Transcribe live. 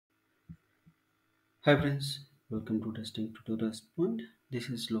Hi friends, welcome to testing tutorials point. This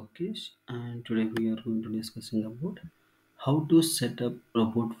is Lokesh and today we are going to discussing about how to set up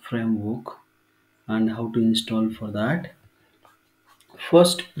robot framework and how to install for that.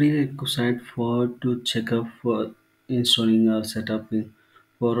 First prerequisite for to check up for installing or setup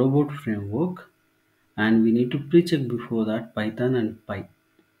for robot framework, and we need to pre-check before that Python and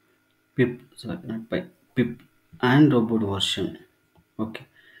pip, sorry, not pip and robot version. Okay,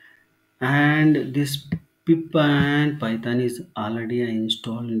 and this pip and python is already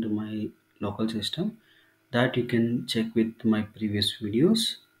installed into my local system, that you can check with my previous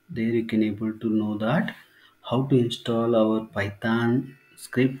videos. There you can able to know that how to install our python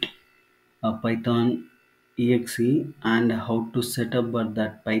script, python exe, and how to set up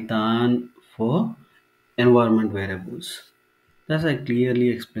that python for environment variables. That's I clearly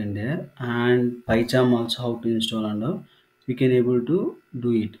explained there. And PyCharm also how to install and all. We can able to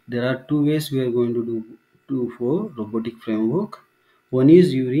do it. There are two ways we are going to do for robotic framework. One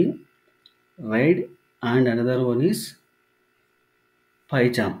is using ride and another one is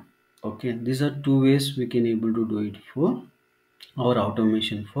PyCharm. Okay, these are two ways we can able to do it for our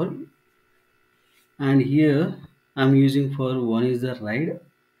automation for. And here I'm using for one is the ride,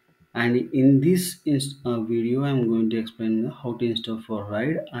 and in this video I'm going to explain how to install for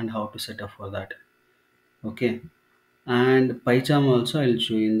ride and how to set up for that. Okay, and PyCharm also I'll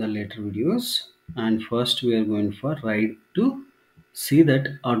show you in the later videos. And first we are going for ride to see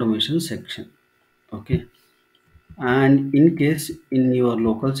that automation section. Okay, and in case in your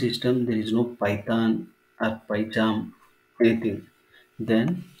local system there is no Python or PyCharm anything,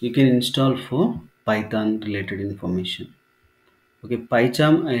 then you can install for Python related information. Okay,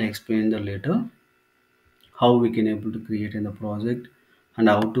 PyCharm I'll explain the later how we can able to create in the project and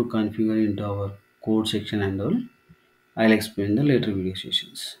how to configure into our code section and all. I'll explain the later video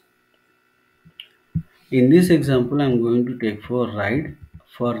sessions. In this example, I'm going to take for ride.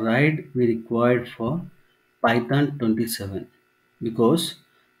 For ride, we required for Python 27 because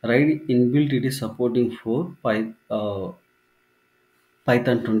ride inbuilt it is supporting for Python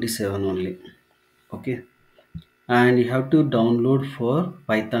 27 only. Okay, and you have to download for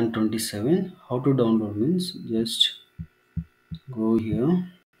Python 27. How to download means just go here,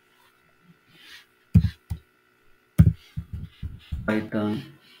 Python.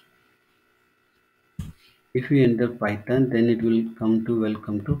 If you enter Python, then it will come to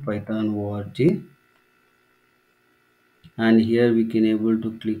welcome to Python org, and here we can able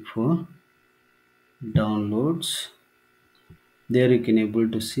to click for downloads. There you can able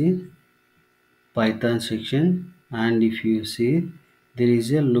to see Python section, and if you see there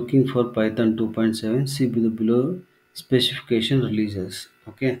is a looking for Python 2.7, see below specification releases.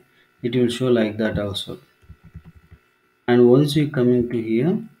 Okay, it will show like that also. And once you coming to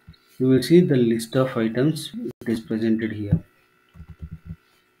here, you will see the list of items it is presented here.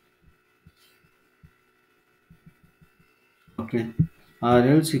 Okay, or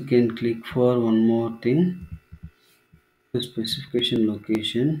else you can click for one more thing, the specification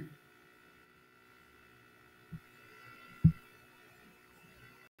location.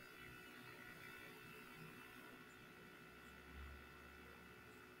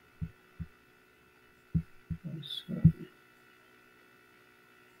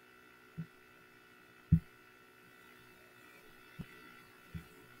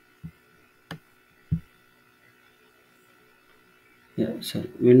 Yeah, so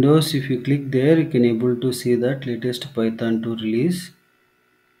Windows, if you click there, you can able to see that latest Python 2 release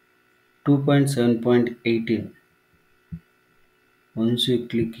 2.7.18. Once you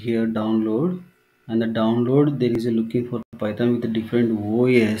click here download, and the download there is a looking for Python with a different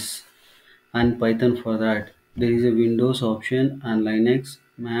OS and Python. For that there is a Windows option and Linux,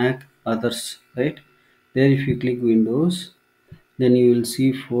 Mac, others, right? There if you click Windows, then you will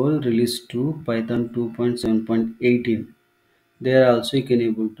see for release to Python 2.7.18. There also you can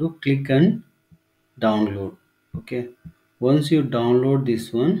able to click and download. Okay, once you download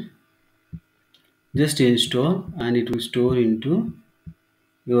this one, just install and it will store into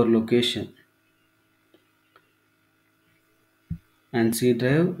your location. And C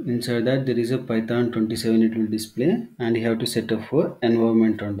drive, inside that there is a Python 27, it will display, and you have to set up for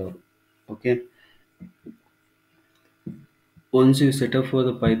environment and all. Okay, once you set up for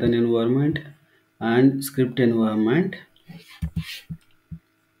the Python environment and script environment,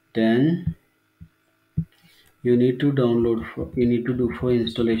 then you need to do for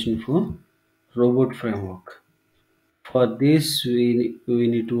installation for robot framework. For this we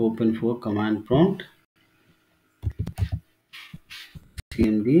need to open for command prompt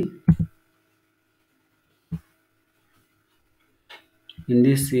cmd In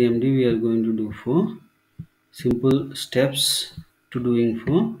this cmd we are going to do for simple steps to doing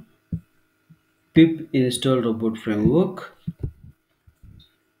for pip install robot framework,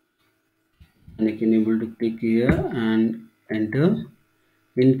 and you can able to click here and enter.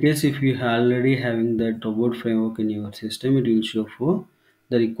 In case if you already having that robot framework in your system, it will show for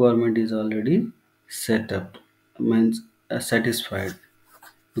the requirement is already set up, means satisfied,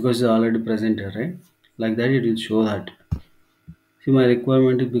 because it's already presented, right? Like that it will show that. See, my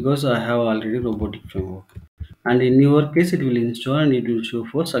requirement is because I have already robotic framework, and in your case it will install and it will show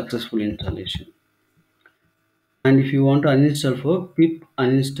for successful installation. And if you want to uninstall for pip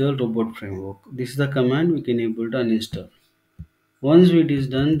uninstall robot framework, this is the command we can able to uninstall. Once it is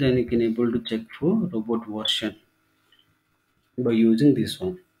done, then you can able to check for robot version by using this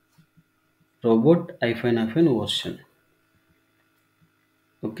one, robot hyphen version.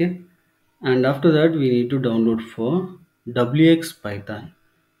 Okay, and after that we need to download for wxpython.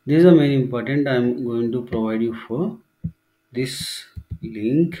 This is a very important. I'm going to provide you for this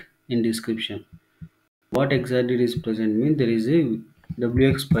link in description. What exactly it is present mean, there is a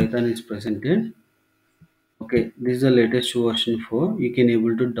wxpython is presented. Okay, this is the latest version for you can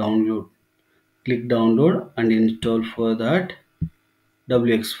able to download. Click download and install for that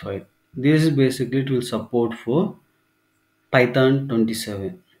wx file. This is basically it will support for Python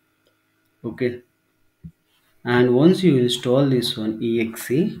 27. Okay, and once you install this one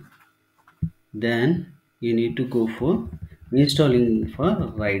exe, then you need to go for installing for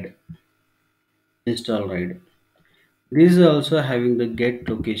ride. Install ride. This is also having the get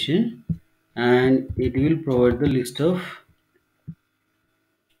location, and it will provide the list of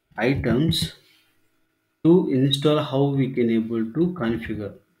items to install, how we can able to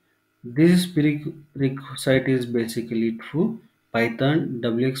configure. This prerequisite is basically for Python,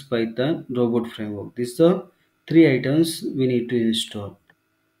 WX Python, robot framework. These are three items we need to install.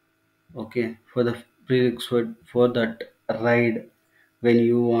 Okay, for the prerequisite for that ride, when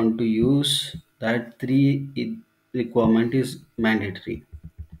you want to use that requirement is mandatory.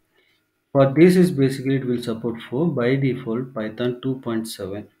 For this is basically it will support for by default Python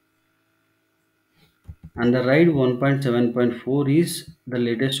 2.7, and the ride 1.7.4 is the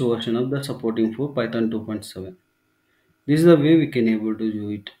latest version of the supporting for Python 2.7. This is the way we can able to do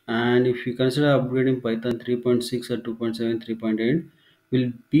it. And if you consider upgrading Python 3.6 or 2.7, 3.8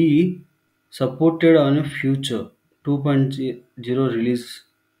 will be supported on a future 2.0 release.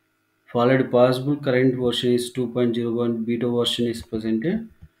 Followed possible current version is 2.01, beta version is presented.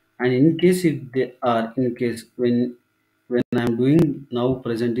 And in case if they are, in case when I'm doing now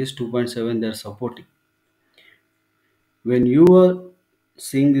present is 2.7, they are supporting. When you are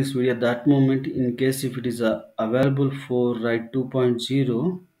seeing this video, that moment, in case if it is available for Ride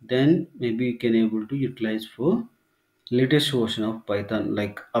 2.0, then maybe you can able to utilize for latest version of Python,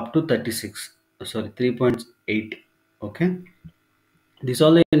 like up to 36, sorry, 3.8. Okay, this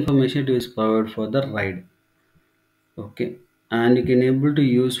all the information is provided for the ride. Okay, and you can able to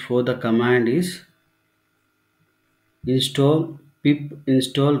use for the command is install pip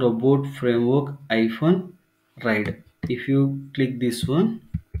install robot framework hyphen ride. If you click this one,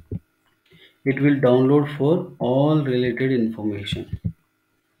 it will download for all related information.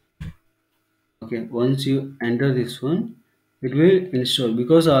 Okay, once you enter this one, it will install,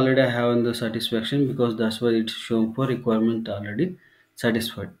 because already I have the satisfaction, because that's why it's shown for requirement already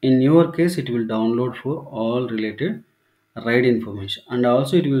satisfied. In your case it will download for all related ride information, and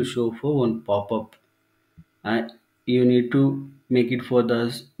also it will show for one pop-up, and you need to make it for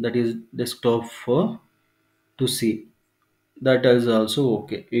the that is desktop for to see. That is also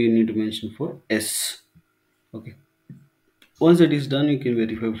okay, you need to mention for S. Okay, once it is done, you can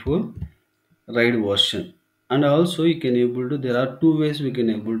verify for ride version. And also you can able to, there are two ways we can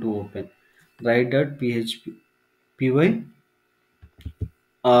able to open ride.py,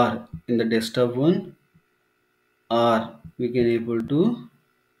 or in the desktop one, or we can able to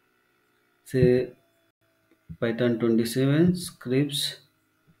say Python 27 scripts.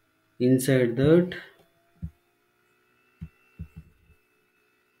 Inside that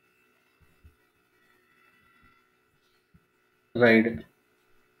ride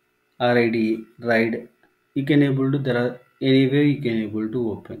ride, you can able to, there are any way you can able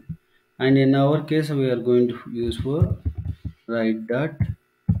to open. And in our case we are going to use for ride.py.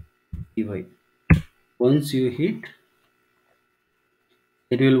 Once you hit,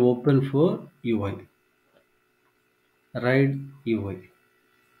 it will open for UI, ride UI.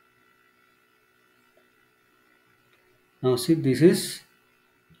 Now see, this is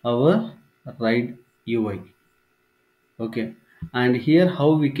our ride UI. Okay, and here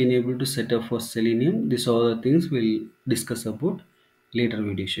how we can able to set up for Selenium, these are the things we'll discuss about. later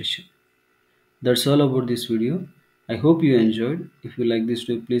video session. That's all about this video. I hope you enjoyed. If you like this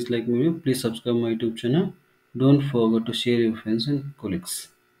video, please like my video. Please subscribe my YouTube channel. Don't forget to share your friends and colleagues.